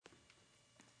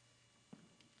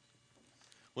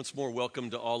Once more, welcome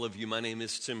to all of you. My name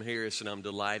is Tim Harris, and I'm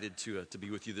delighted to be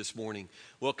with you this morning.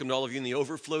 Welcome to all of you in the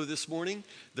overflow this morning.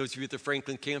 Those of you at the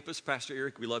Franklin campus, Pastor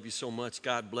Eric, we love you so much.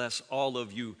 God bless all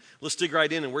of you. Let's dig right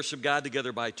in and worship God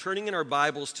together by turning in our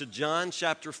Bibles to John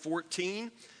chapter 14.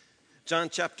 John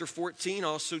chapter 14,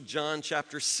 also John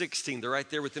chapter 16. They're right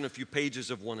there within a few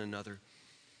pages of one another.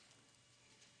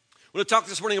 I want to talk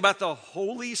this morning about the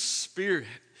Holy Spirit.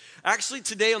 Actually,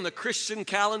 today on the Christian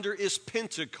calendar is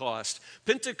Pentecost.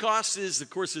 Pentecost is, of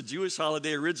course, a Jewish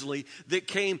holiday originally that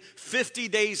came 50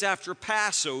 days after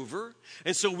Passover.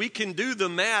 And so we can do the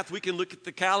math. We can look at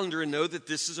the calendar and know that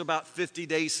this is about 50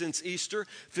 days since Easter,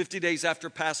 50 days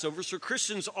after Passover. So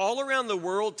Christians all around the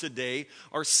world today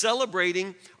are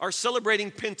celebrating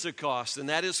Pentecost. And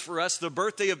that is for us the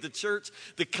birthday of the church,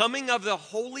 the coming of the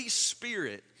Holy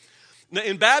Spirit. Now,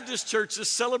 in Baptist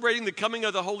churches, celebrating the coming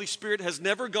of the Holy Spirit has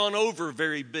never gone over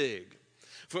very big.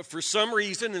 For some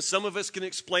reason, and some of us can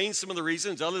explain some of the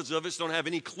reasons, others of us don't have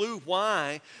any clue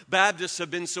why Baptists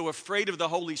have been so afraid of the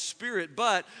Holy Spirit.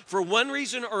 But for one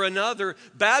reason or another,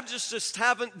 Baptists just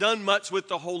haven't done much with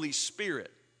the Holy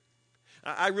Spirit.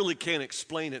 I really can't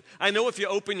explain it. I know if you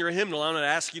open your hymnal, I'm not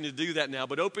asking you to do that now,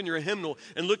 but open your hymnal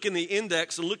and look in the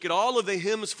index and look at all of the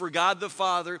hymns for God the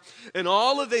Father and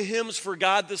all of the hymns for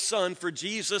God the Son, for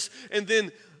Jesus, and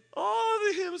then all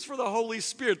the hymns for the Holy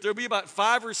Spirit. There'll be about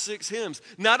 5 or 6 hymns.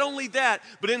 Not only that,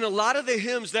 but in a lot of the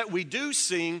hymns that we do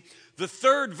sing, the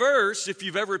third verse, if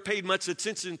you've ever paid much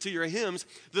attention to your hymns,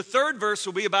 the third verse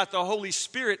will be about the Holy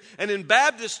Spirit. And in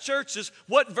Baptist churches,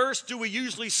 what verse do we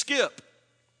usually skip?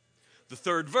 The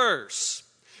third verse.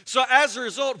 So as a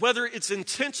result, whether it's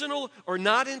intentional or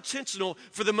not intentional,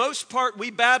 for the most part,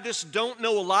 we Baptists don't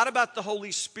know a lot about the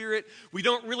Holy Spirit. We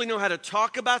don't really know how to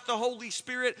talk about the Holy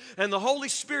Spirit. And the Holy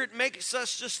Spirit makes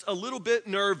us just a little bit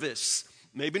nervous.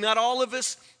 Maybe not all of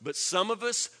us, but some of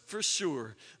us for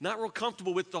sure. Not real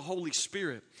comfortable with the Holy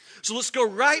Spirit. So let's go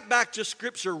right back to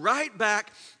Scripture, right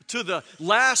back to the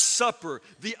Last Supper,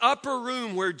 the upper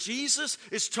room where Jesus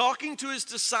is talking to his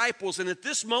disciples. And at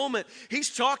this moment,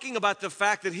 he's talking about the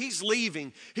fact that he's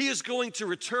leaving. He is going to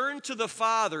return to the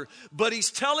Father, but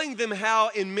he's telling them how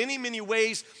in many, many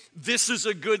ways this is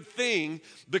a good thing,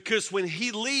 because when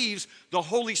he leaves, the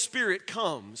Holy Spirit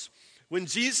comes. When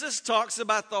Jesus talks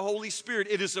about the Holy Spirit,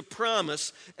 it is a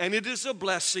promise, and it is a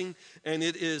blessing, and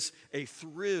it is a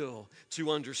thrill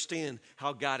to understand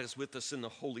how God is with us in the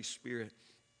Holy Spirit.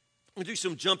 We'll do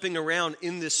some jumping around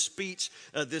in this speech,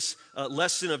 this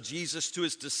lesson of Jesus to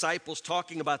his disciples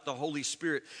talking about the Holy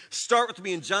Spirit. Start with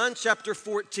me in John chapter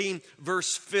 14,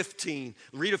 verse 15.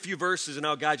 Read a few verses, and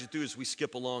I'll guide you through as we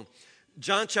skip along.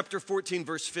 John chapter 14,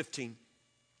 verse 15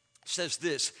 says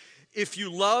this: "If you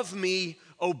love me,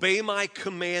 obey my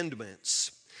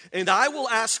commandments. And I will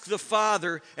ask the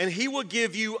Father, and he will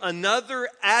give you another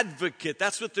advocate."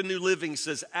 That's what the New Living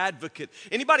says, advocate.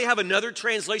 Anybody have another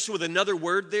translation with another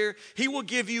word there? He will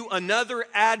give you another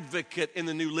advocate in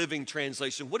the New Living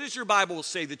Translation. What does your Bible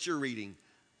say that you're reading?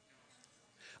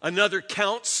 Another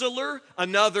counselor,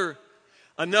 another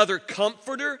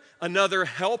comforter, another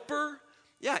helper.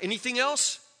 Yeah, anything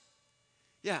else?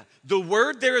 Yeah, the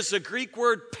word there is a Greek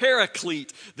word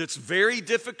paraclete that's very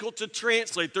difficult to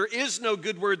translate. There is no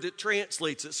good word that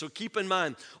translates it, so keep in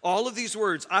mind all of these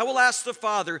words. I will ask the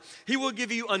Father, he will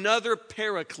give you another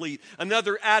paraclete,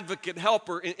 another advocate,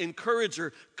 helper,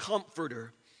 encourager,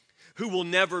 comforter, who will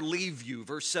never leave you.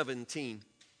 Verse 17.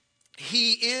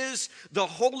 He is the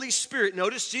Holy Spirit.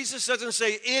 Notice Jesus doesn't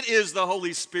say it is the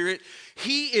Holy Spirit.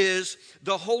 He is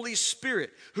the Holy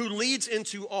Spirit who leads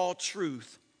into all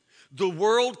truth. The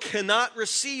world cannot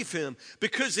receive him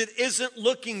because it isn't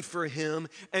looking for him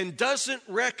and doesn't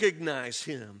recognize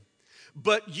him.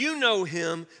 But you know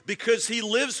him because he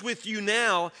lives with you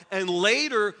now and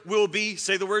later will be,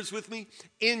 say the words with me,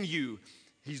 in you.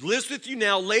 He lives with you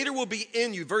now, later will be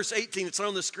in you. Verse 18, it's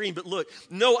on the screen, but look.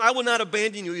 "No, I will not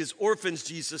abandon you as orphans,"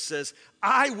 Jesus says.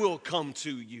 "I will come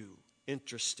to you."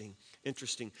 Interesting.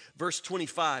 Verse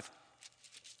 25.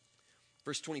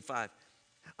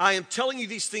 "I am telling you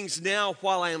these things now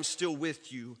while I am still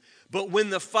with you. But when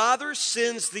the Father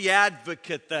sends the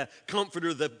advocate, the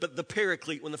comforter, the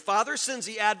paraclete, when the Father sends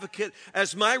the advocate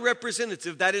as my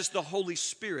representative, that is the Holy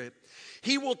Spirit,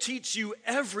 he will teach you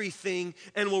everything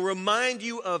and will remind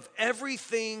you of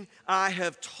everything I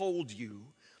have told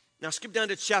you." Now skip down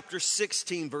to chapter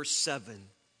 16, verse 7.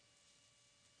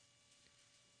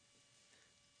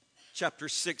 Chapter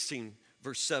 16,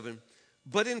 verse 7.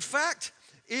 "But in fact,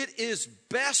 it is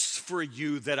best for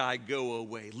you that I go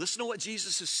away." Listen to what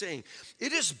Jesus is saying.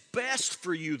 It is best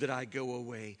for you that I go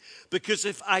away, because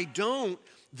if I don't,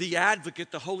 the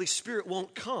advocate, the Holy Spirit,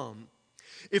 won't come.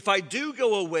 If I do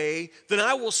go away, then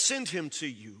I will send him to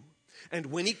you. And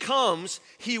when he comes,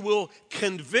 he will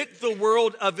convict the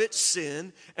world of its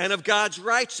sin and of God's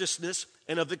righteousness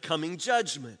and of the coming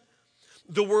judgment.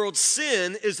 The world's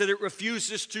sin is that it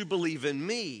refuses to believe in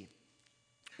me.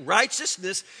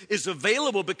 Righteousness is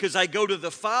available because I go to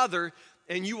the Father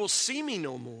and you will see me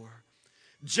no more.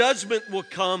 Judgment will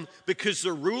come because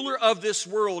the ruler of this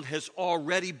world has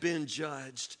already been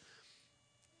judged.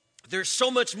 There's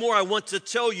so much more I want to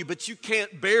tell you, but you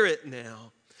can't bear it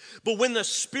now. But when the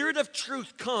Spirit of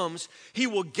truth comes, he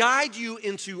will guide you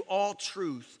into all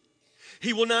truth.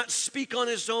 He will not speak on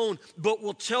his own, but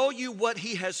will tell you what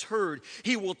he has heard.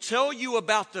 He will tell you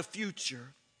about the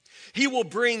future. He will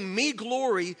bring me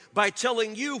glory by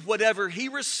telling you whatever he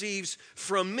receives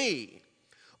from me.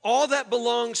 All that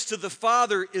belongs to the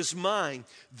Father is mine.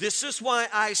 This is why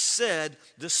I said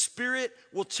the Spirit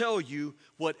will tell you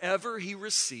whatever he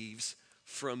receives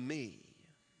from me.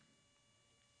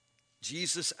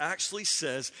 Jesus actually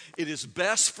says, it is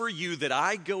best for you that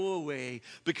I go away,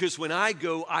 because when I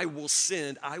go, I will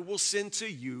send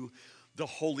to you the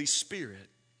Holy Spirit.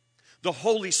 The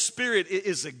Holy Spirit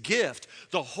is a gift.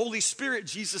 The Holy Spirit,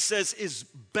 Jesus says, is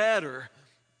better.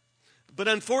 But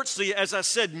unfortunately, as I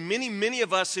said, many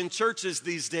of us in churches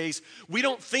these days, we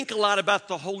don't think a lot about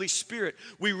the Holy Spirit.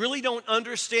 We really don't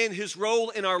understand his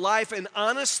role in our life. And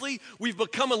honestly, we've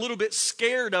become a little bit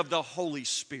scared of the Holy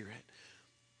Spirit.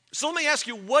 So let me ask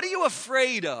you, what are you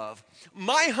afraid of?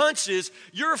 My hunch is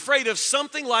you're afraid of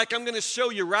something like I'm going to show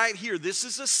you right here. This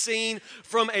is a scene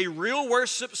from a real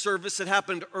worship service that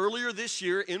happened earlier this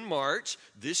year in March,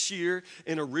 this year,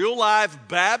 in a real live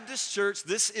Baptist church.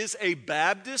 This is a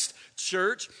Baptist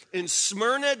church in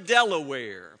Smyrna,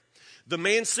 Delaware. The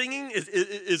man singing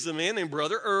is a man named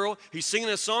Brother Earl. He's singing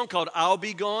a song called I'll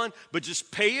Be Gone, but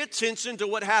just pay attention to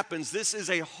what happens. This is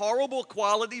a horrible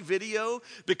quality video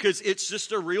because it's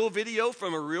just a real video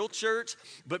from a real church,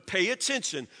 but pay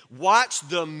attention. Watch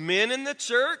the men in the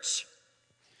church.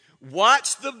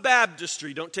 Watch the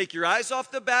baptistry. Don't take your eyes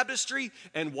off the baptistry,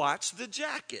 and watch the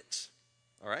jackets.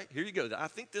 All right, here you go. I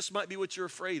think this might be what you're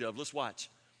afraid of. Let's watch.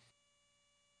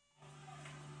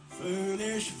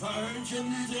 Foolish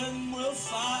virgins in will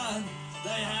find they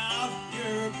have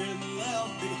here been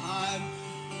left behind,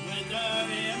 when they're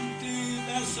empty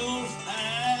vessels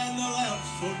and the lamps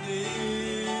for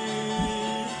thee.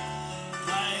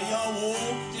 They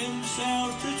awoke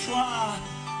themselves to try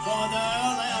for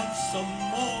their lamps some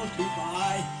more to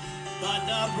buy, but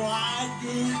the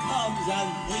bridegroom comes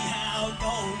and we have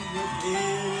gone with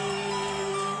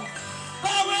him.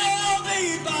 But we'll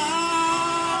be by.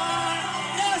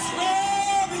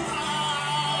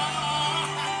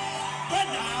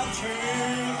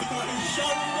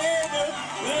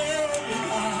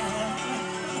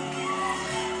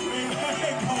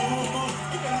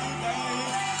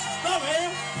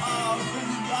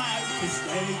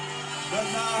 But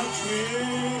our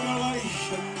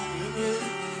tribulation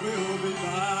will be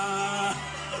by.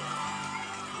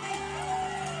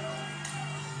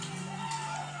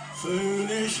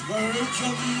 Foolish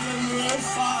virgins in will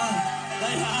find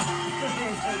they have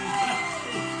been left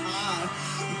behind.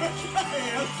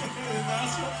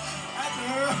 And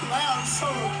their lamps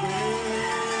so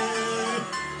big.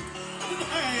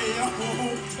 They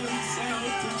awoke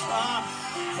themselves to try,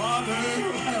 for their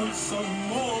lamps some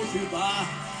more to buy.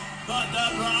 But the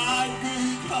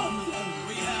bridegroom comes and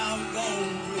we have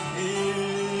gone with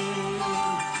him.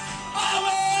 I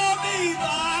will be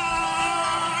by,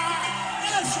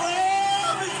 yes,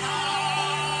 will be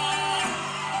by.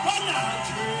 When our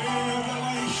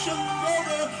tribulation's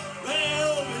over,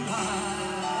 we'll be by.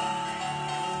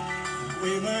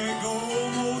 We may go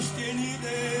most any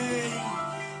day,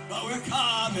 but we're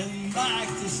coming back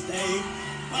to stay.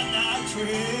 When our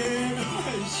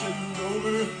tribulation's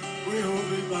over, we'll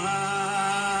be by.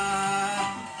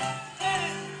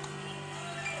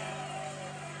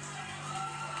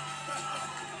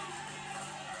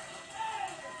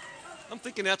 I'm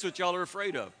thinking that's what y'all are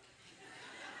afraid of.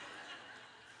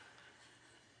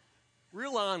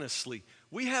 Real honestly,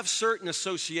 we have certain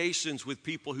associations with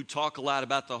people who talk a lot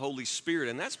about the Holy Spirit,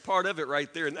 and that's part of it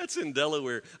right there, and that's in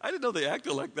Delaware. I didn't know they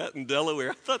acted like that in Delaware.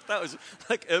 I thought that was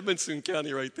like Edmonson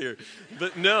County right there.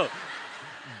 But no.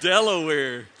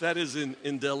 Delaware. That is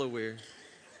in Delaware.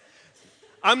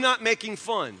 I'm not making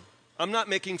fun. I'm not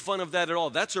making fun of that at all.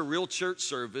 That's a real church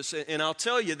service. And I'll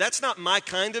tell you, that's not my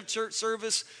kind of church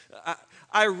service.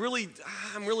 I'm really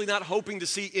not hoping to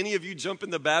see any of you jump in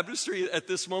the baptistry at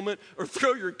this moment or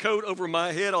throw your coat over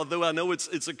my head, although I know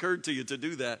it's occurred to you to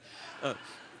do that.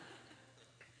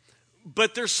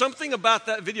 But there's something about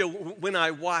that video when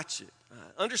I watch it.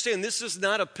 Understand, this is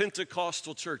not a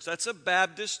Pentecostal church. That's a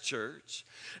Baptist church.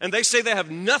 And they say they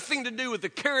have nothing to do with the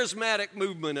charismatic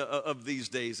movement of these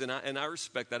days. And I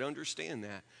respect that. I understand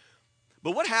that.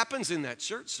 But what happens in that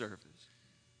church service?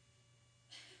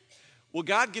 Well,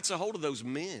 God gets a hold of those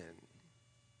men.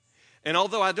 And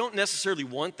although I don't necessarily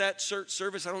want that church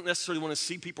service, I don't necessarily want to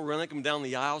see people running them down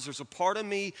the aisles, there's a part of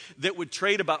me that would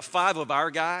trade about 5 of our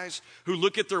guys who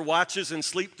look at their watches and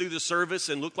sleep through the service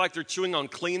and look like they're chewing on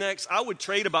Kleenex. I would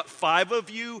trade about 5 of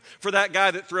you for that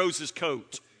guy that throws his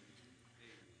coat.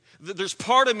 There's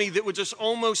part of me that would just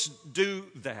almost do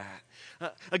that.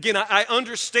 Again, I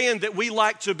understand that we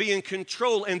like to be in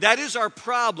control, and that is our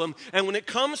problem. And when it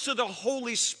comes to the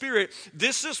Holy Spirit,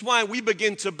 this is why we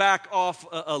begin to back off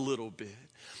a little bit.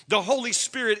 The Holy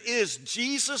Spirit is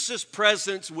Jesus'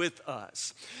 presence with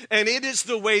us. And it is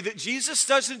the way that Jesus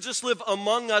doesn't just live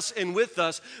among us and with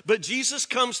us, but Jesus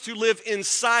comes to live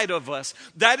inside of us.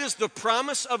 That is the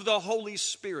promise of the Holy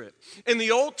Spirit. In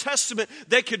the Old Testament,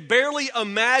 they could barely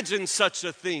imagine such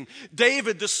a thing.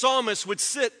 David, the psalmist, would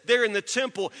sit there in the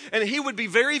temple, and he would be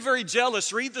very, very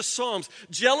jealous. Read the Psalms.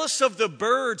 Jealous of the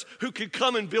birds who could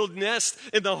come and build nests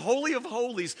in the Holy of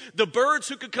Holies. The birds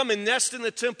who could come and nest in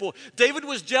the temple. David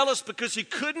was jealous because he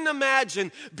couldn't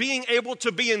imagine being able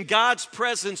to be in God's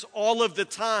presence all of the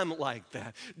time like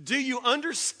that. Do you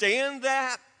understand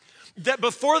that? That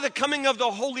before the coming of the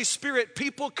Holy Spirit,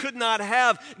 people could not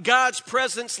have God's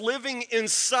presence living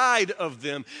inside of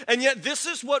them. And yet this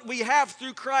is what we have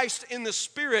through Christ in the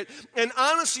Spirit. And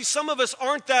honestly, some of us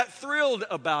aren't that thrilled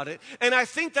about it. And I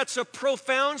think that's a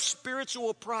profound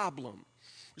spiritual problem.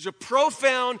 There's a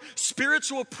profound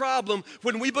spiritual problem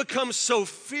when we become so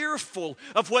fearful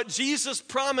of what Jesus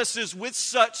promises with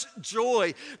such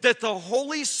joy that the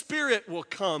Holy Spirit will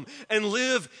come and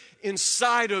live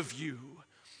inside of you.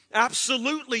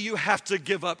 Absolutely, you have to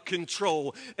give up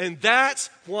control, and that's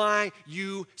why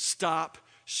you stop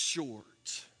short.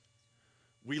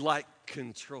 We like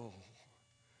control.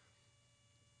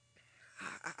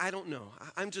 I don't know.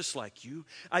 I'm just like you.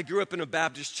 I grew up in a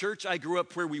Baptist church. I grew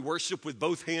up where we worship with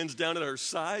both hands down at our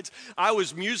sides. I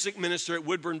was music minister at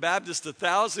Woodburn Baptist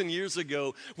 1,000 years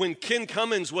ago when Ken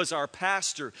Cummins was our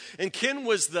pastor. And Ken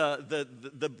was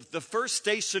the first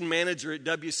station manager at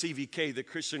WCVK, the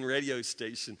Christian radio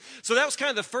station. So that was kind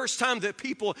of the first time that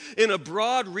people in a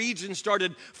broad region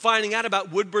started finding out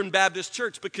about Woodburn Baptist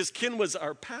Church because Ken was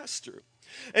our pastor.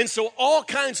 And so all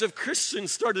kinds of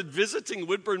Christians started visiting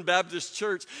Woodburn Baptist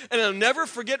Church. And I'll never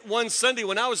forget one Sunday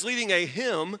when I was leading a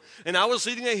hymn, and I was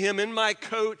leading a hymn in my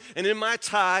coat and in my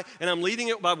tie, and I'm leading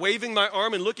it by waving my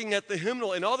arm and looking at the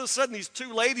hymnal. And all of a sudden, these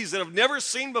 2 ladies that I've never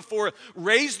seen before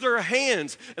raised their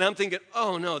hands. And I'm thinking,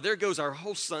 oh no, there goes our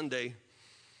whole Sunday.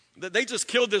 That they just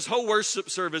killed this whole worship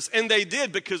service. And they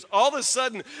did, because all of a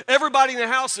sudden, everybody in the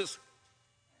house is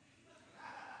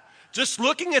just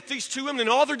looking at these 2 women, and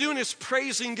all they're doing is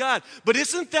praising God. But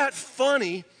isn't that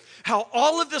funny how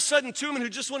all of a sudden 2 women who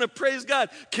just want to praise God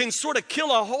can sort of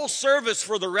kill a whole service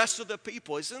for the rest of the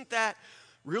people? Isn't that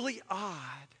really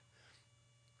odd?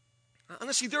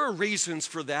 Honestly, there are reasons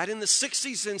for that. In the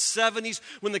 60s and 70s,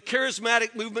 when the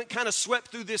charismatic movement kind of swept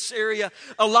through this area,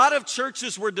 a lot of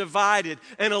churches were divided,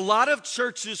 and a lot of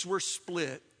churches were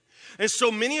split. And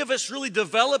so many of us really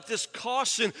developed this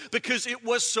caution because it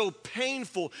was so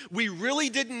painful. We really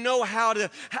didn't know how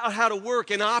to work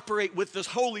and operate with this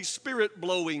Holy Spirit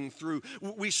blowing through.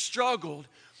 We struggled.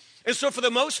 And so for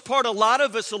the most part, a lot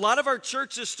of our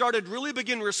churches started really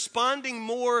begin responding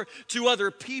more to other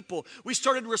people. We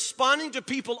started responding to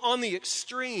people on the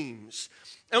extremes.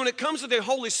 And when it comes to the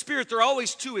Holy Spirit, there are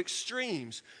always 2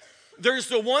 extremes. There's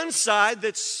the one side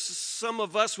that some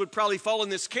of us would probably fall in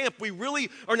this camp. We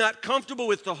really are not comfortable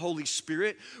with the Holy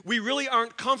Spirit. We really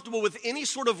aren't comfortable with any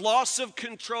sort of loss of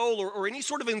control or any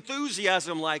sort of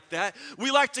enthusiasm like that.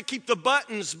 We like to keep the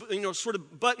buttons, sort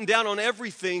of buttoned down on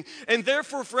everything. And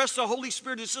therefore, for us, the Holy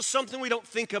Spirit is just something we don't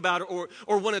think about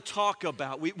or want to talk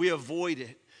about. We avoid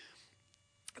it.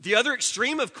 The other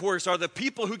extreme, of course, are the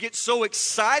people who get so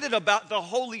excited about the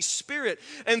Holy Spirit.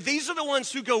 And these are the ones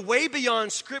who go way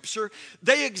beyond Scripture.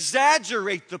 They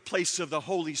exaggerate the place of the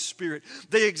Holy Spirit.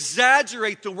 They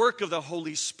exaggerate the work of the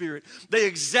Holy Spirit. They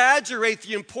exaggerate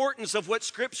the importance of what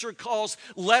Scripture calls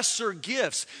lesser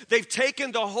gifts. They've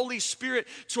taken the Holy Spirit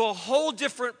to a whole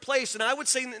different place, and I would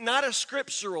say not a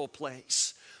scriptural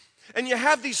place. And you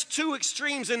have these 2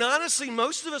 extremes, and honestly,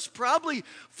 most of us probably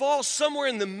fall somewhere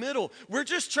in the middle. We're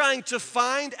just trying to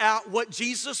find out what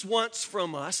Jesus wants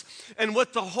from us and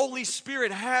what the Holy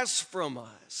Spirit has from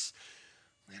us.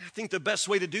 And I think the best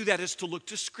way to do that is to look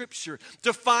to Scripture,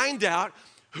 to find out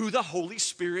who the Holy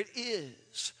Spirit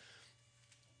is.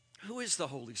 Who is the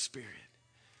Holy Spirit?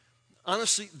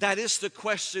 honestly, that is the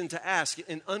question to ask.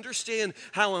 And understand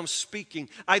how I'm speaking.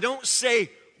 I don't say,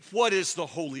 what is the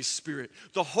Holy Spirit?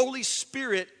 The Holy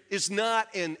Spirit is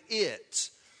not an it.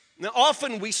 Now,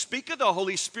 often we speak of the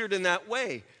Holy Spirit in that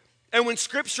way. And when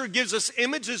Scripture gives us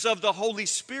images of the Holy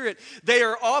Spirit, they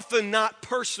are often not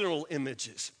personal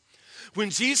images. When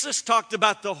Jesus talked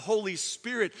about the Holy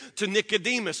Spirit to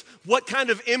Nicodemus, what kind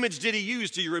of image did he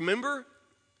use? Do you remember?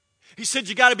 He said,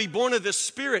 you got to be born of the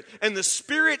Spirit. And the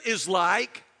Spirit is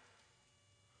like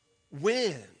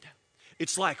wind.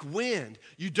 It's like wind.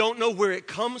 You don't know where it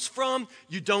comes from.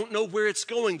 You don't know where it's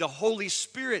going. The Holy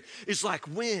Spirit is like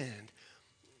wind.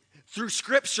 Through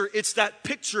Scripture, it's that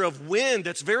picture of wind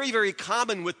that's very, very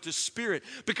common with the Spirit,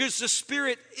 because the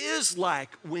Spirit is like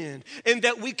wind, and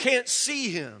that we can't see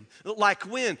Him like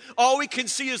wind. All we can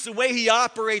see is the way He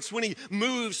operates when He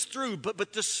moves through,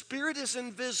 but the Spirit is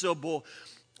invisible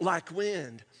like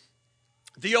wind.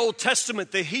 The Old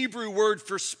Testament, the Hebrew word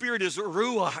for spirit is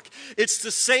ruach. It's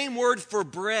the same word for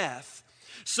breath.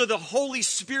 So the Holy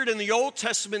Spirit in the Old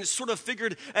Testament is sort of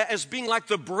figured as being like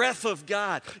the breath of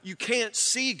God. You can't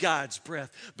see God's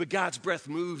breath, but God's breath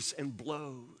moves and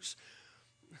blows.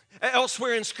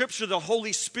 Elsewhere in Scripture, the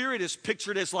Holy Spirit is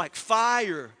pictured as like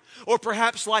fire, or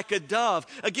perhaps like a dove.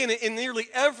 Again, in nearly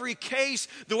every case,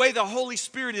 the way the Holy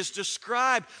Spirit is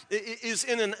described is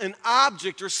in an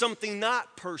object or something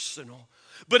not personal.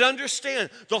 But understand,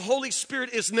 the Holy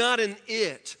Spirit is not an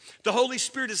it. The Holy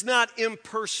Spirit is not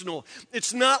impersonal.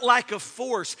 It's not like a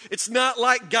force. It's not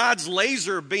like God's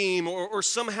laser beam or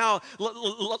somehow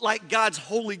like God's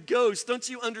Holy Ghost. Don't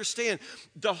you understand?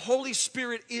 The Holy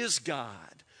Spirit is God.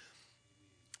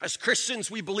 As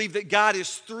Christians, we believe that God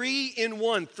is three in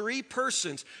one, three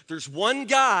persons. There's one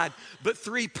God, but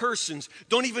three persons.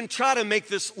 Don't even try to make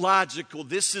this logical.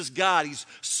 This is God. He's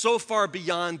so far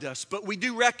beyond us. But we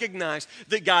do recognize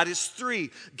that God is three.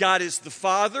 God is the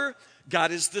Father, God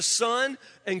is the Son,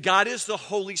 and God is the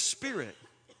Holy Spirit.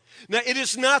 Now, it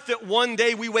is not that one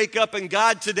day we wake up and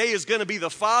God today is going to be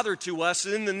the Father to us,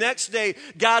 and then the next day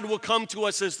God will come to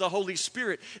us as the Holy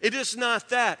Spirit. It is not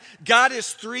that. God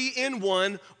is three in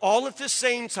one, all at the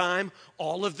same time,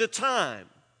 all of the time.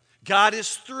 God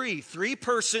is three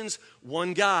persons,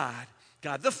 one God.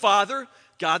 God the Father,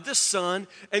 God the Son,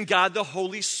 and God the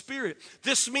Holy Spirit.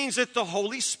 This means that the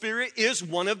Holy Spirit is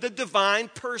one of the divine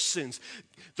persons.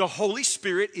 The Holy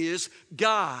Spirit is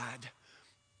God.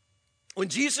 When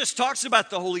Jesus talks about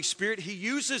the Holy Spirit, he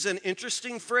uses an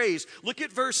interesting phrase. Look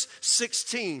at verse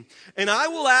 16. And I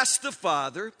will ask the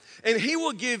Father, and he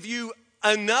will give you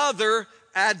another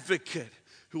advocate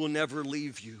who will never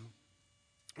leave you.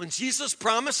 When Jesus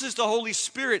promises the Holy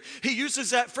Spirit, he uses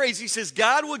that phrase. He says,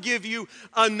 God will give you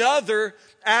another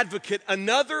advocate,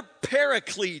 another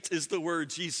paraclete is the word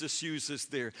Jesus uses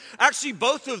there. Actually,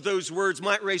 both of those words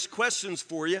might raise questions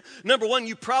for you. Number one,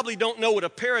 you probably don't know what a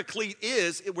paraclete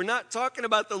is. We're not talking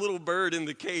about the little bird in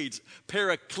the cage.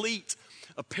 Paraclete.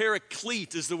 A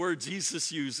paraclete is the word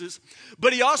Jesus uses.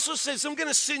 But he also says, I'm going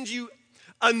to send you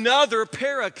another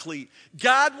paraclete.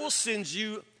 God will send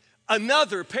you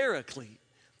another paraclete.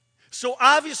 So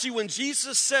obviously when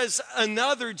Jesus says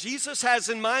another, Jesus has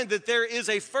in mind that there is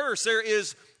a first, there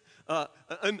is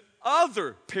an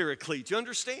other paraclete. Do you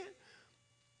understand?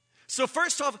 So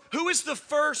first off, who is the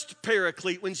first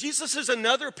paraclete? When Jesus says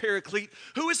another paraclete,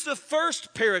 who is the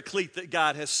first paraclete that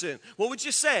God has sent? What would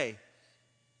you say?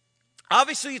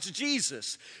 Obviously it's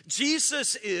Jesus.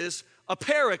 Jesus is a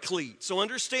paraclete. So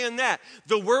understand that.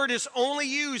 The word is only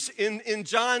used in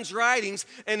John's writings,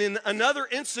 and in another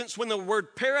instance when the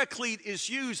word paraclete is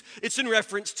used, it's in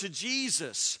reference to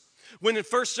Jesus. When in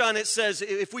 1 John it says,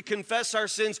 if we confess our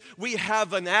sins, we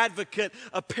have an advocate,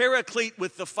 a paraclete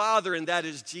with the Father, and that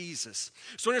is Jesus.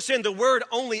 So understand the word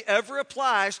only ever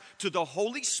applies to the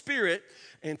Holy Spirit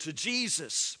and to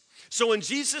Jesus. So when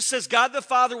Jesus says God the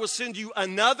Father will send you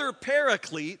another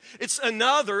paraclete, it's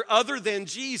another other than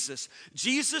Jesus.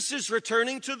 Jesus is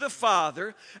returning to the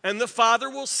Father, and the Father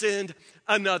will send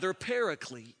another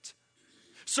paraclete.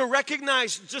 So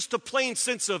recognize just a plain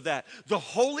sense of that. The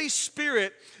Holy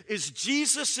Spirit is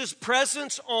Jesus'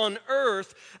 presence on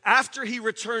earth after he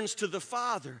returns to the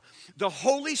Father. The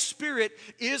Holy Spirit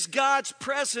is God's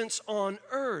presence on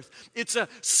earth. It's a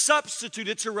substitute,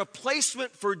 it's a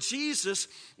replacement for Jesus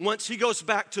once he goes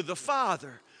back to the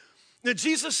Father. Now,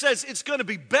 Jesus says it's going to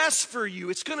be best for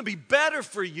you, it's going to be better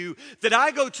for you that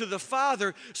I go to the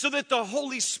Father so that the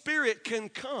Holy Spirit can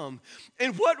come.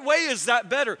 In what way is that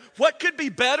better? What could be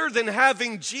better than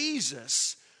having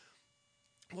Jesus?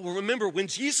 Well, remember, when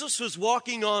Jesus was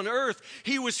walking on earth,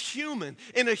 he was human,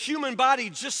 in a human body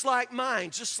just like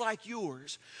mine, just like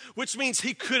yours, which means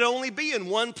he could only be in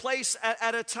one place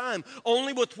at a time,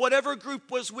 only with whatever group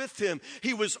was with him.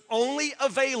 He was only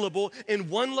available in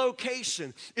one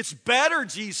location. It's better,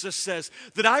 Jesus says,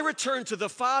 that I return to the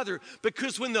Father,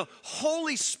 because when the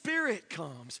Holy Spirit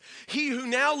comes, he who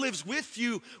now lives with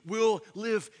you will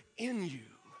live in you.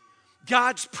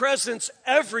 God's presence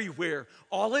everywhere,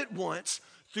 all at once,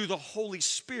 through the Holy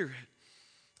Spirit.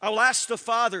 I'll ask the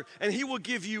Father, and he will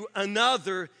give you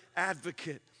another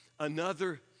advocate,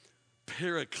 another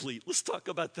paraclete. Let's talk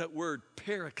about that word,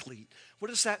 paraclete. What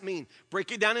does that mean?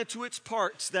 Break it down into its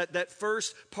parts. That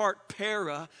first part,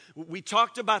 para, we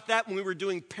talked about that when we were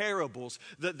doing parables.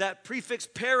 That prefix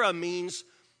para means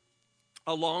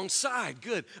alongside.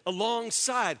 Good.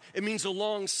 Alongside. It means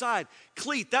alongside.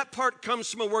 Cleat, that part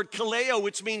comes from a word kaleo,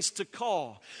 which means to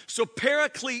call. So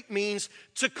paraclete means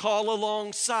to call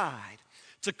alongside.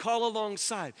 To call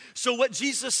alongside. So what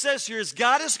Jesus says here is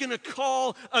God is going to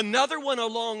call another one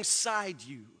alongside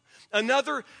you.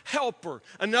 Another helper,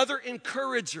 another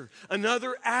encourager,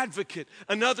 another advocate,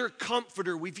 another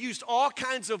comforter. We've used all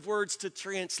kinds of words to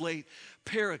translate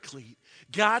paraclete.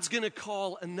 God's going to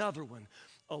call another one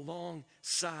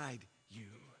alongside you.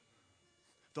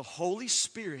 The Holy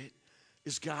Spirit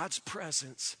is God's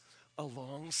presence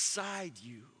alongside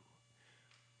you.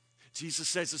 Jesus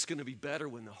says it's going to be better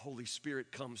when the Holy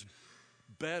Spirit comes,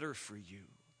 better for you.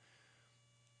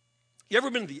 You ever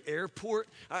been to the airport?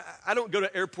 I don't go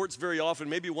to airports very often.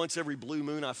 Maybe once every blue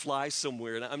moon I fly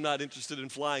somewhere, and I'm not interested in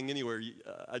flying anywhere.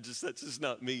 That's just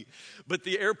not me. But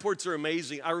the airports are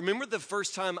amazing. I remember the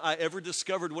first time I ever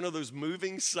discovered one of those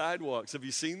moving sidewalks. Have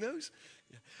you seen those?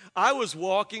 I was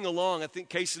walking along. I think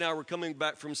Casey and I were coming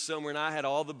back from somewhere, and I had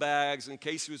all the bags, and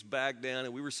Casey was bagged down,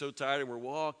 and we were so tired, and we're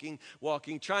walking,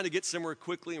 trying to get somewhere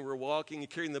quickly, and we're walking and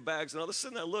carrying the bags, and all of a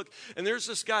sudden I look, and there's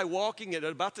this guy walking at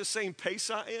about the same pace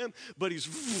I am, but he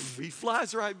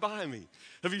flies right by me.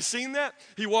 Have you seen that?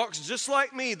 He walks just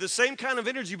like me, the same kind of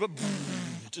energy, but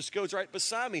just goes right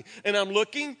beside me, and I'm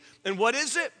looking, and what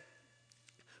is it?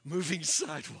 Moving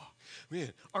sidewalk.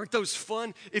 Man, aren't those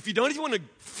fun? If you don't even want to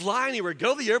fly anywhere,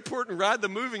 go to the airport and ride the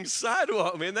moving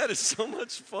sidewalk. Man, that is so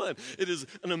much fun. It is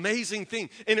an amazing thing.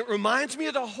 And it reminds me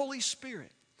of the Holy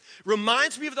Spirit.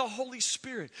 Reminds me of the Holy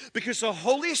Spirit, because the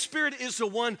Holy Spirit is the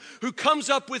one who comes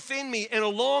up within me and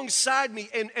alongside me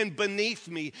and beneath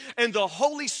me. And the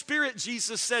Holy Spirit,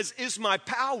 Jesus says, is my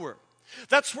power.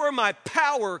 That's where my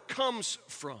power comes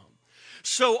from.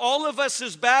 So all of us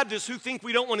as Baptists who think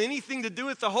we don't want anything to do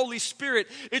with the Holy Spirit,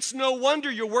 it's no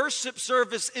wonder your worship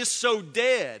service is so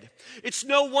dead. It's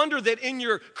no wonder that in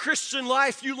your Christian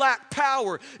life you lack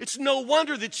power. It's no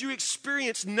wonder that you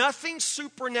experience nothing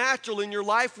supernatural in your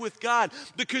life with God,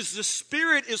 because the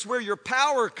Spirit is where your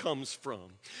power comes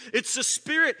from. It's the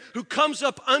Spirit who comes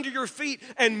up under your feet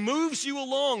and moves you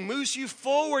along, moves you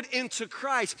forward into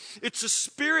Christ. It's the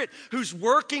Spirit who's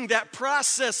working that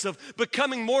process of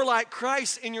becoming more like Christ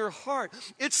in your heart.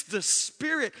 It's the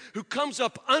Spirit who comes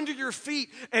up under your feet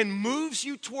and moves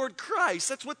you toward Christ.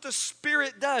 That's what the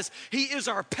Spirit does. He is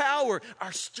our power,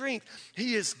 our strength.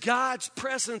 He is God's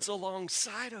presence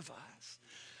alongside of us.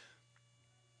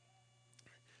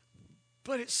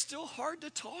 But it's still hard to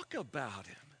talk about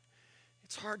Him.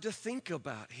 It's hard to think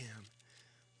about Him.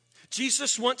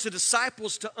 Jesus wants the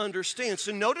disciples to understand.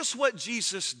 So notice what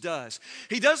Jesus does.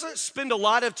 He doesn't spend a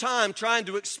lot of time trying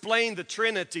to explain the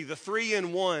Trinity, the 3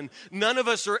 in 1. None of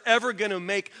us are ever going to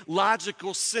make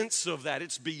logical sense of that.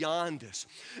 It's beyond us.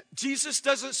 Jesus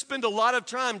doesn't spend a lot of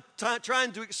time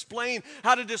trying to explain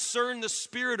how to discern the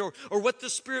Spirit or what the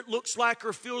Spirit looks like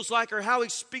or feels like or how He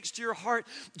speaks to your heart.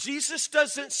 Jesus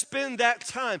doesn't spend that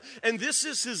time. And this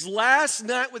is His last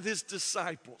night with His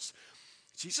disciples.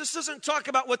 Jesus doesn't talk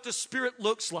about what the Spirit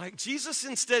looks like. Jesus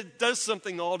instead does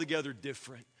something altogether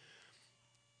different.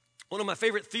 One of my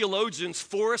favorite theologians,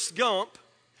 Forrest Gump,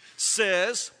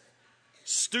 says,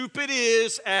 stupid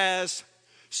is as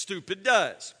stupid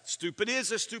does. Stupid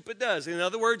is as stupid does. In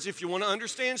other words, if you want to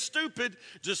understand stupid,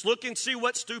 just look and see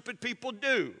what stupid people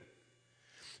do.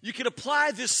 You could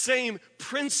apply this same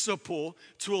principle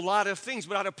to a lot of things,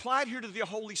 but I'd apply it here to the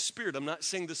Holy Spirit. I'm not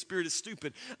saying the Spirit is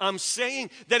stupid. I'm saying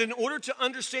that in order to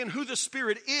understand who the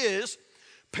Spirit is,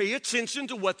 pay attention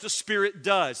to what the Spirit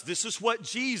does. This is what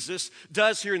Jesus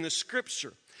does here in the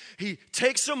Scripture. He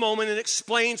takes a moment and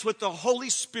explains what the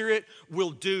Holy Spirit will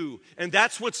do. And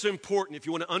that's what's important. If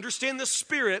you want to understand the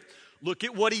Spirit, look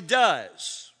at what He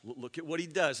does. Look at what He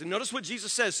does. And notice what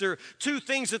Jesus says. There are 2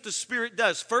 things that the Spirit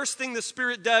does. First thing the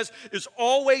Spirit does is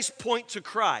always point to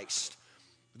Christ.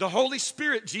 The Holy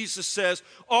Spirit, Jesus says,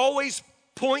 always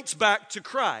points back to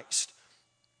Christ.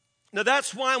 Now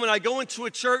that's why when I go into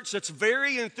a church that's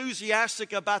very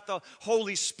enthusiastic about the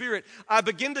Holy Spirit, I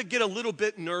begin to get a little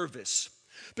bit nervous.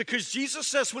 Because Jesus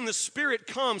says when the Spirit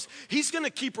comes, He's going to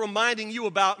keep reminding you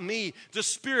about me. The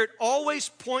Spirit always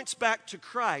points back to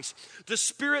Christ. The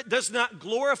Spirit does not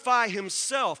glorify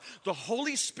Himself. The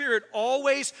Holy Spirit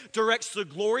always directs the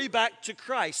glory back to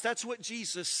Christ. That's what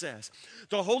Jesus says.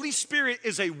 The Holy Spirit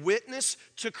is a witness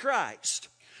to Christ.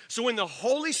 So when the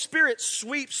Holy Spirit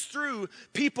sweeps through,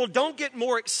 people don't get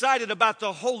more excited about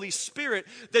the Holy Spirit.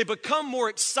 They become more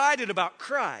excited about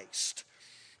Christ.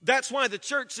 That's why the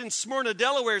church in Smyrna,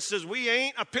 Delaware says, we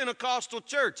ain't a Pentecostal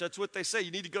church. That's what they say.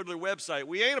 You need to go to their website.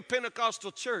 We ain't a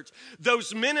Pentecostal church.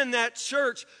 Those men in that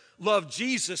church love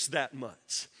Jesus that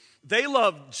much. They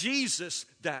love Jesus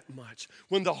that much.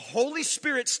 When the Holy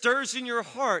Spirit stirs in your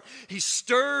heart, He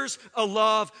stirs a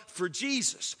love for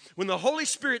Jesus. When the Holy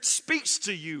Spirit speaks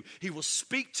to you, He will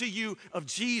speak to you of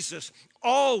Jesus.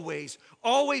 Always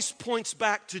points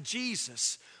back to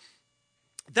Jesus.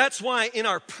 That's why in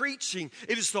our preaching,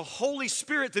 it is the Holy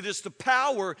Spirit that is the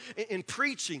power in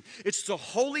preaching. It's the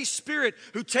Holy Spirit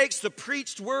who takes the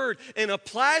preached word and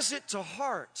applies it to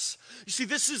hearts. You see,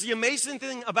 this is the amazing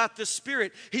thing about the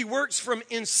Spirit. He works from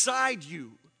inside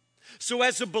you. So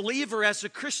as a believer, as a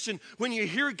Christian, when you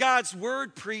hear God's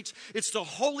word preached, it's the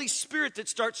Holy Spirit that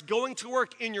starts going to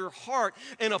work in your heart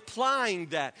and applying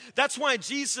that. That's why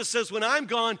Jesus says, when I'm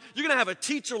gone, you're going to have a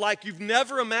teacher like you've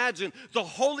never imagined. The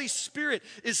Holy Spirit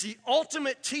is the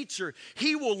ultimate teacher.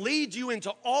 He will lead you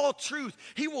into all truth.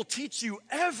 He will teach you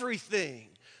everything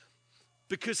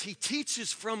because He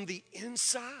teaches from the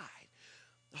inside.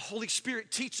 The Holy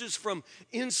Spirit teaches from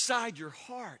inside your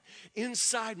heart,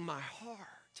 inside my heart.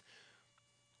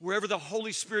 Wherever the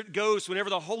Holy Spirit goes, whenever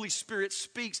the Holy Spirit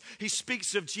speaks, He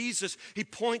speaks of Jesus. He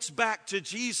points back to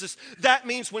Jesus. That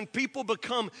means when people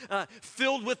become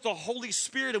filled with the Holy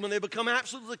Spirit and when they become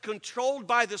absolutely controlled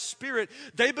by the Spirit,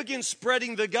 they begin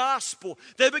spreading the gospel.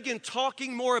 They begin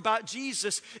talking more about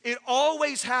Jesus. It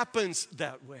always happens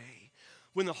that way.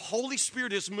 When the Holy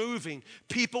Spirit is moving,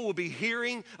 people will be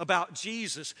hearing about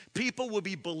Jesus. People will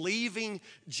be believing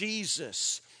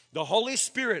Jesus. The Holy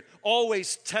Spirit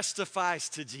always testifies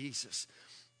to Jesus.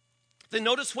 Then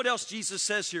notice what else Jesus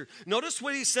says here. Notice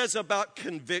what He says about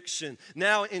conviction.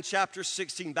 Now in chapter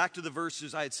 16, back to the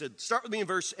verses I had said. Start with me in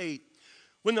verse 8.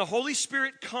 When the Holy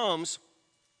Spirit comes,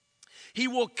 He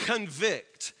will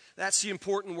convict. That's the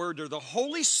important word there. The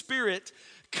Holy Spirit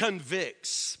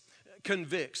convicts.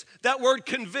 That word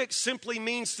convict simply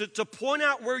means to point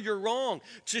out where you're wrong,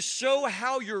 to show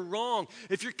how you're wrong.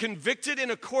 If you're convicted in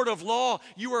a court of law,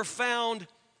 you are found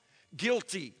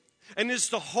guilty. And it's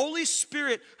the Holy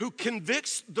Spirit who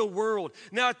convicts the world.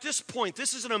 Now at this point,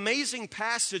 this is an amazing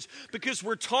passage because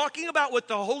we're talking about what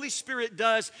the Holy Spirit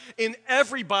does in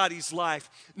everybody's life,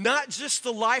 not just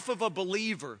the life of a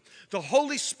believer. The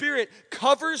Holy Spirit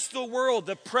covers the world,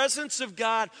 the presence of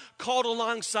God called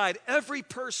alongside every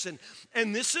person.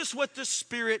 And this is what the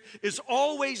Spirit is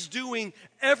always doing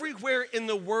everywhere in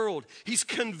the world. He's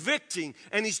convicting,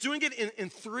 and He's doing it in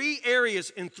three areas,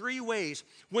 in three ways.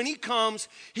 When He comes,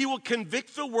 He will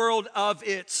convict the world of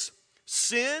its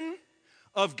sin,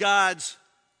 of God's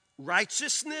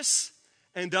righteousness,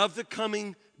 and of the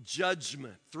coming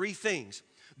judgment. Three things.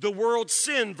 The world's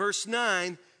sin, verse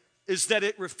 9, is that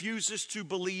it refuses to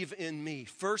believe in me.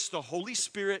 First, the Holy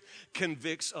Spirit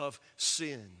convicts of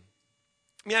sin.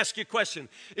 Let me ask you a question.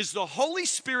 Is the Holy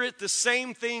Spirit the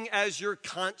same thing as your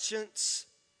conscience?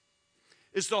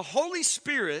 Is the Holy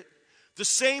Spirit the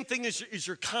same thing as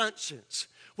your conscience?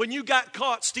 When you got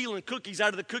caught stealing cookies out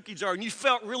of the cookie jar and you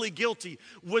felt really guilty,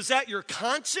 was that your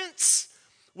conscience?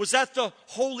 Was that the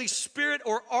Holy Spirit?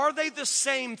 Or are they the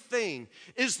same thing?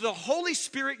 Is the Holy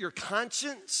Spirit your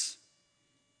conscience?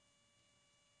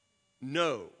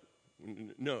 No.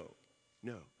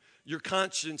 Your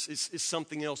conscience is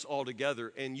something else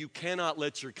altogether, and you cannot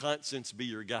let your conscience be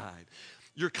your guide.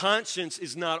 Your conscience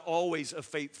is not always a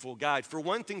faithful guide. For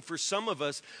one thing, for some of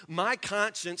us, my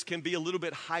conscience can be a little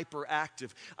bit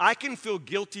hyperactive. I can feel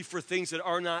guilty for things that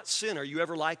are not sin. Are you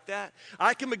ever like that?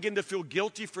 I can begin to feel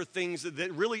guilty for things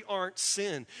that really aren't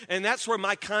sin. And that's where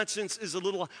my conscience is a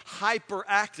little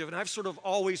hyperactive, and I've sort of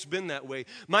always been that way.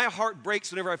 My heart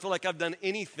breaks whenever I feel like I've done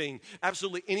anything,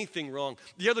 absolutely anything wrong.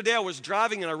 The other day I was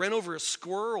driving and I ran over a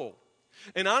squirrel.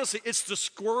 And honestly, it's the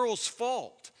squirrel's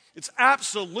fault. It's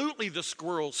absolutely the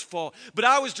squirrel's fault. But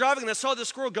I was driving and I saw the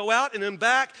squirrel go out and then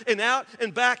back and out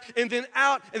and back and then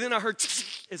out. And then I heard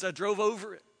as I drove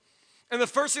over it. And the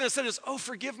first thing I said is, oh,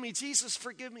 forgive me, Jesus,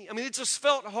 forgive me. I mean, it just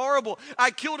felt horrible.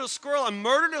 I killed a squirrel. I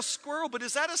murdered a squirrel, but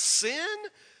is that a sin?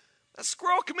 A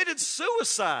squirrel committed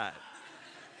suicide.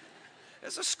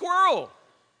 It's a squirrel.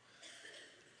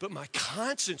 But my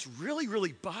conscience really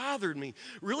bothered me.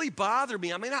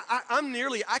 I mean,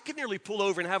 I could nearly pull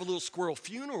over and have a little squirrel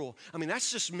funeral. I mean,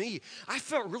 that's just me. I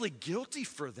felt really guilty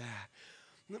for that.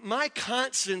 My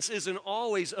conscience isn't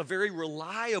always a very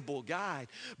reliable guide,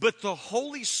 but the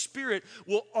Holy Spirit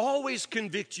will always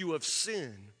convict you of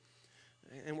sin.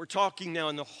 And we're talking now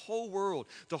in the whole world,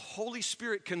 the Holy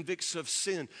Spirit convicts of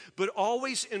sin, but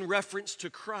always in reference to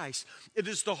Christ. It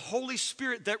is the Holy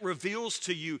Spirit that reveals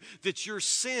to you that your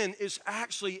sin is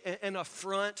actually an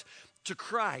affront to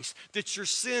Christ, that your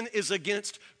sin is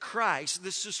against Christ.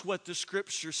 This is what the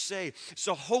scriptures say. It's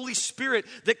the Holy Spirit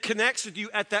that connects with you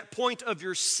at that point of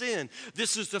your sin.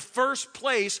 This is the first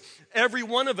place every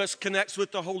one of us connects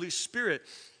with the Holy Spirit.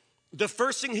 The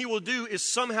first thing he will do is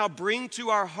somehow bring to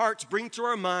our hearts, bring to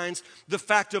our minds the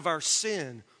fact of our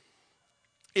sin.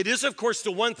 It is, of course,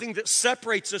 the one thing that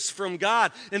separates us from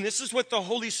God. And this is what the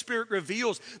Holy Spirit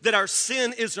reveals, that our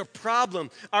sin is a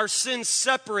problem. Our sin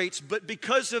separates, but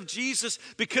because of Jesus,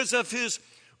 because of his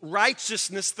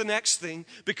righteousness, the next thing,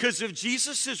 because of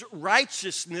Jesus'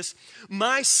 righteousness,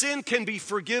 my sin can be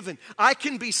forgiven. I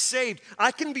can be saved.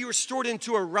 I can be restored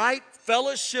into a right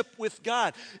fellowship with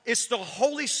God. It's the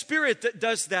Holy Spirit that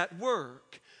does that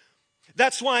work.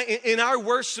 That's why in our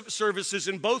worship services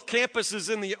in both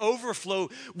campuses in the overflow,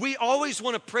 we always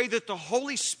want to pray that the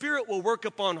Holy Spirit will work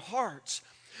upon hearts.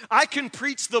 I can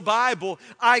preach the Bible.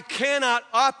 I cannot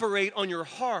operate on your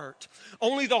heart.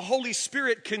 Only the Holy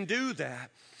Spirit can do that.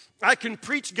 I can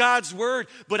preach God's word,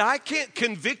 but I can't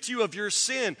convict you of your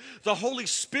sin. The Holy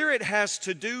Spirit has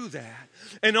to do that.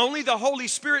 And only the Holy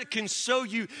Spirit can show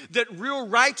you that real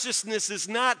righteousness is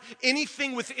not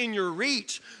anything within your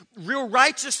reach. Real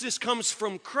righteousness comes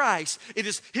from Christ. It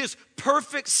is his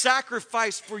perfect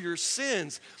sacrifice for your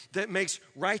sins that makes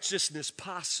righteousness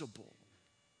possible.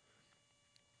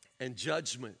 And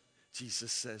judgment,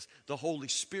 Jesus says, the Holy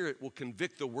Spirit will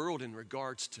convict the world in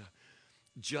regards to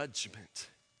judgment.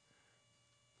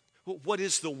 What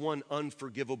is the one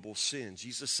unforgivable sin?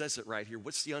 Jesus says it right here.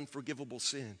 What's the unforgivable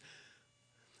sin?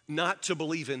 Not to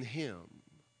believe in him.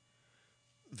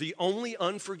 The only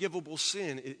unforgivable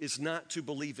sin is not to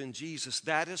believe in Jesus.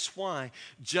 That is why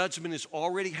judgment is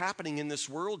already happening in this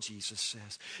world, Jesus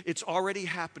says. It's already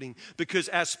happening because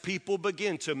as people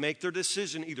begin to make their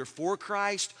decision either for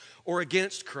Christ or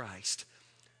against Christ,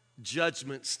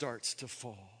 judgment starts to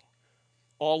fall.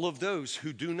 All of those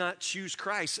who do not choose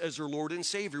Christ as their Lord and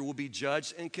Savior will be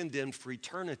judged and condemned for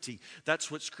eternity.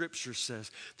 That's what Scripture says.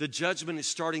 The judgment is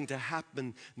starting to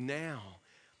happen now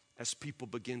as people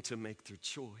begin to make their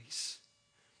choice.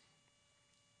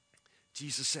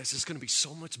 Jesus says it's going to be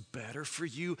so much better for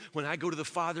you when I go to the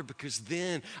Father because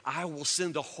then I will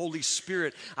send the Holy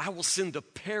Spirit. I will send the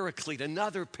Paraclete,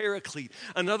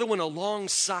 another one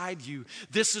alongside you.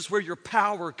 This is where your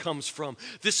power comes from.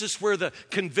 This is where the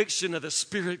conviction of the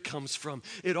Spirit comes from.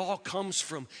 It all comes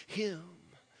from him.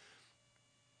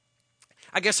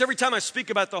 I guess every time I speak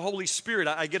about the Holy Spirit,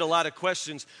 I get a lot of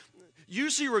questions,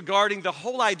 usually regarding the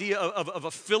whole idea of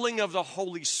a filling of the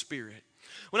Holy Spirit.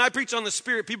 When I preach on the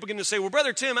Spirit, people begin to say, well,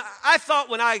 Brother Tim, I thought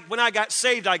when I got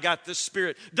saved, I got the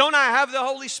Spirit. Don't I have the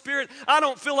Holy Spirit? I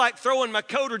don't feel like throwing my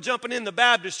coat or jumping in the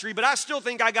baptistry, but I still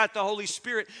think I got the Holy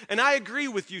Spirit. And I agree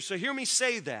with you, so hear me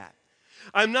say that.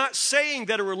 I'm not saying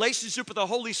that a relationship with the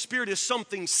Holy Spirit is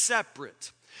something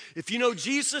separate. If you know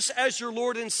Jesus as your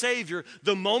Lord and Savior,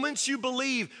 the moment you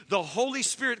believe, the Holy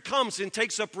Spirit comes and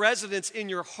takes up residence in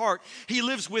your heart. He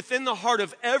lives within the heart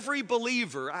of every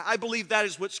believer. I believe that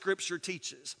is what Scripture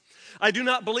teaches. I do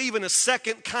not believe in a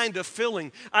second kind of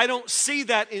filling. I don't see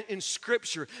that in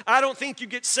Scripture. I don't think you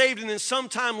get saved and then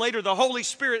sometime later the Holy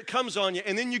Spirit comes on you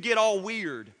and then you get all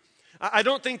weird. I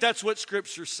don't think that's what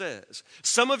Scripture says.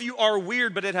 Some of you are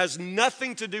weird, but it has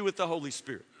nothing to do with the Holy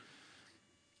Spirit.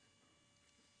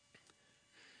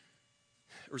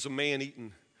 There was a man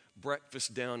eating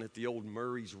breakfast down at the old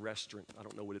Murray's restaurant. I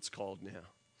don't know what it's called now.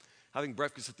 Having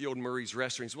breakfast at the old Murray's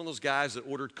restaurant. He's one of those guys that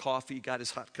ordered coffee, got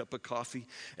his hot cup of coffee,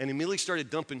 and immediately started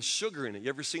dumping sugar in it. You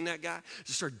ever seen that guy?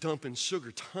 Just started dumping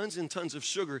sugar, tons and tons of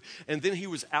sugar, and then he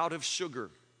was out of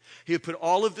sugar. He had put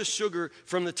all of the sugar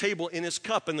from the table in his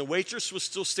cup, and the waitress was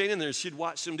still standing there. She'd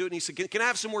watched him do it, and he said, can I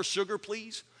have some more sugar,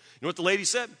 please? You know what the lady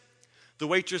said? The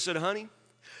waitress said, honey,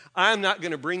 I'm not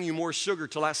going to bring you more sugar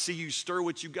till I see you stir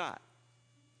what you got.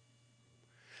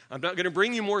 I'm not going to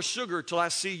bring you more sugar till I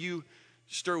see you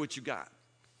stir what you got.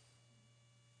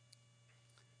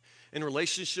 In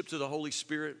relationship to the Holy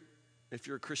Spirit, if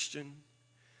you're a Christian,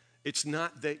 it's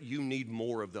not that you need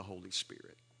more of the Holy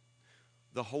Spirit.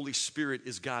 The Holy Spirit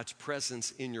is God's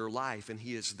presence in your life, and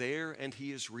He is there, and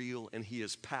He is real, and He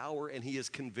is power, and He is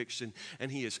conviction, and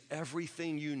He is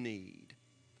everything you need.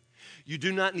 You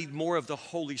do not need more of the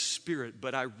Holy Spirit,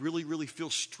 but I really, really feel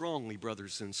strongly,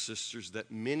 brothers and sisters,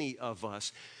 that many of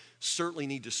us certainly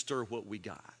need to stir what we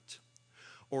got,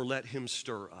 or let Him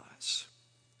stir us.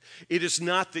 It is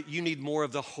not that you need more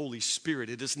of the Holy Spirit.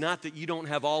 It is not that you don't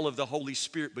have all of the Holy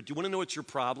Spirit. But do you want to know what your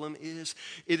problem is?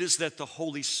 It is that the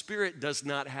Holy Spirit does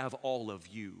not have all of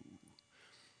you.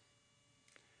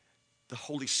 The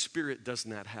Holy Spirit does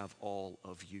not have all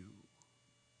of you.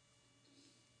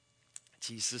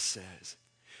 Jesus says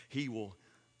He will,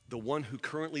 the one who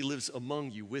currently lives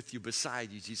among you, with you, beside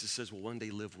you, Jesus says, will one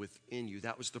day live within you.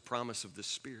 That was the promise of the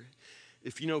Spirit.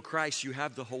 If you know Christ, you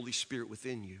have the Holy Spirit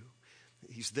within you.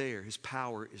 He's there. His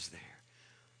power is there.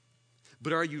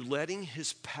 But are you letting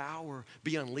His power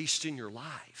be unleashed in your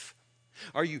life?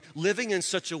 Are you living in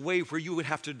such a way where you would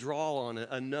have to draw on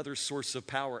another source of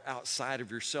power outside of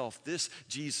yourself? This,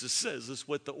 Jesus says, is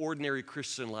what the ordinary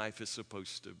Christian life is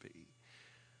supposed to be.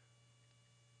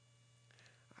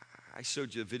 I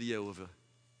showed you a video of a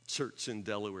church in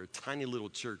Delaware, a tiny little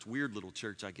church, weird little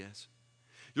church, I guess.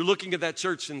 You're looking at that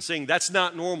church and saying, that's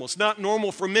not normal. It's not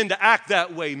normal for men to act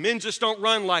that way. Men just don't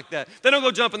run like that. They don't go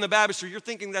jump in the baptistry. You're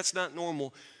thinking that's not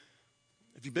normal.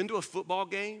 Have you been to a football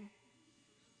game?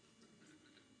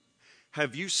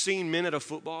 Have you seen men at a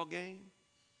football game?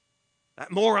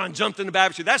 That moron jumped in the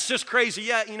baptistry. That's just crazy.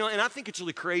 Yeah, and I think it's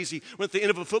really crazy when at the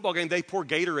end of a football game, they pour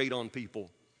Gatorade on people.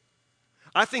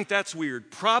 I think that's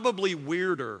weird. Probably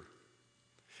weirder.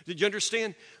 Did you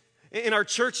understand? In our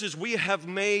churches, we have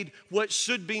made what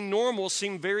should be normal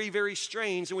seem very, very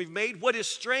strange. And we've made what is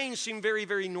strange seem very,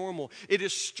 very normal. It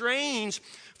is strange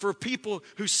for people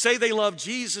who say they love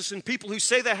Jesus and people who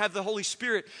say they have the Holy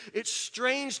Spirit. It's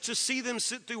strange to see them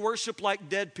sit through worship like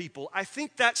dead people. I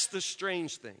think that's the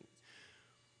strange thing.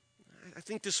 I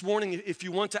think this morning, if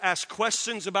you want to ask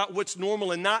questions about what's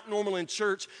normal and not normal in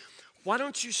church, why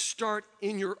don't you start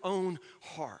in your own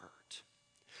heart?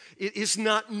 It is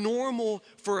not normal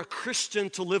for a Christian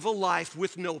to live a life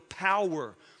with no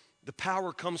power. The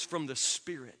power comes from the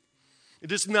Spirit.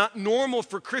 It is not normal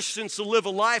for Christians to live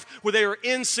a life where they are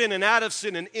in sin and out of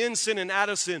sin and in sin and out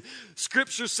of sin.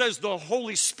 Scripture says the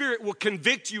Holy Spirit will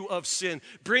convict you of sin,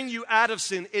 bring you out of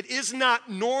sin. It is not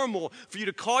normal for you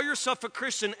to call yourself a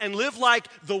Christian and live like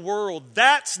the world.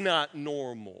 That's not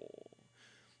normal.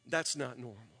 That's not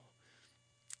normal.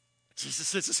 Jesus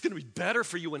says it's going to be better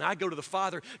for you when I go to the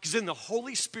Father, because then the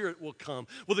Holy Spirit will come.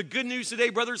 Well, the good news today,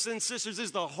 brothers and sisters,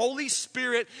 is the Holy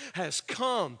Spirit has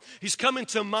come. He's come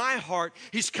into my heart.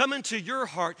 He's come into your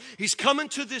heart. He's come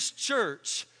into this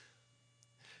church.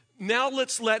 Now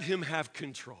let's let Him have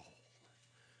control.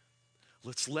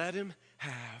 Let's let Him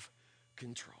have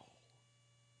control.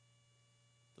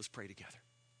 Let's pray together.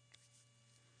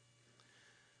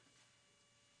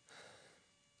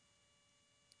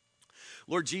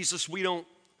 Lord Jesus, we don't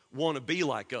want to be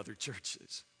like other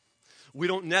churches. We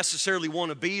don't necessarily want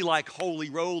to be like holy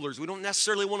rollers. We don't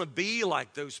necessarily want to be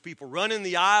like those people running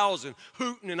the aisles and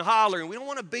hooting and hollering. We don't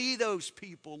want to be those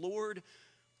people, Lord.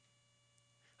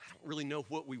 I don't really know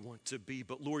what we want to be,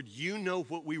 but Lord, you know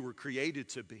what we were created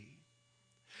to be.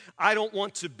 I don't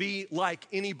want to be like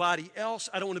anybody else.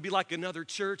 I don't want to be like another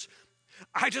church.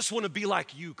 I just want to be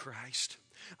like you, Christ.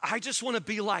 I just want to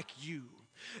be like you.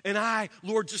 And I,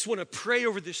 Lord, just want to pray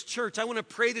over this church. I want to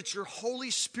pray that your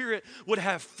Holy Spirit would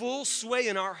have full sway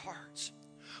in our hearts.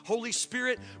 Holy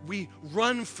Spirit, we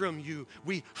run from you.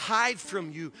 We hide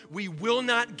from you. We will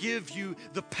not give you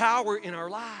the power in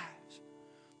our lives.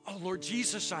 Oh, Lord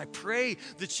Jesus, I pray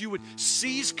that you would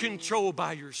seize control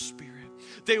by your Spirit.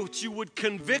 That you would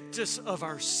convict us of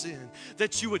our sin.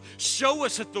 That you would show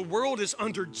us that the world is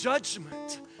under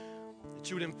judgment. That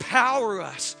you would empower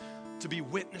us to be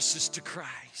witnesses to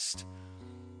Christ.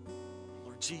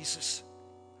 Lord Jesus,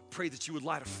 I pray that you would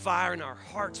light a fire in our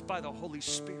hearts by the Holy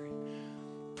Spirit.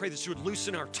 I pray that you would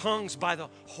loosen our tongues by the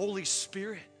Holy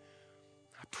Spirit.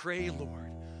 I pray,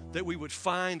 Lord, that we would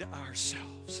find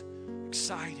ourselves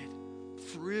excited,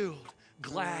 thrilled,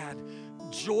 glad,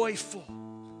 joyful,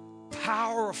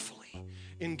 powerfully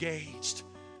engaged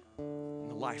in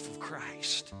the life of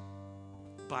Christ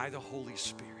by the Holy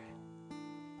Spirit.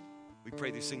 We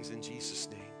pray these things in Jesus'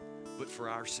 name, but for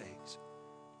our sakes.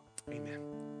 Amen.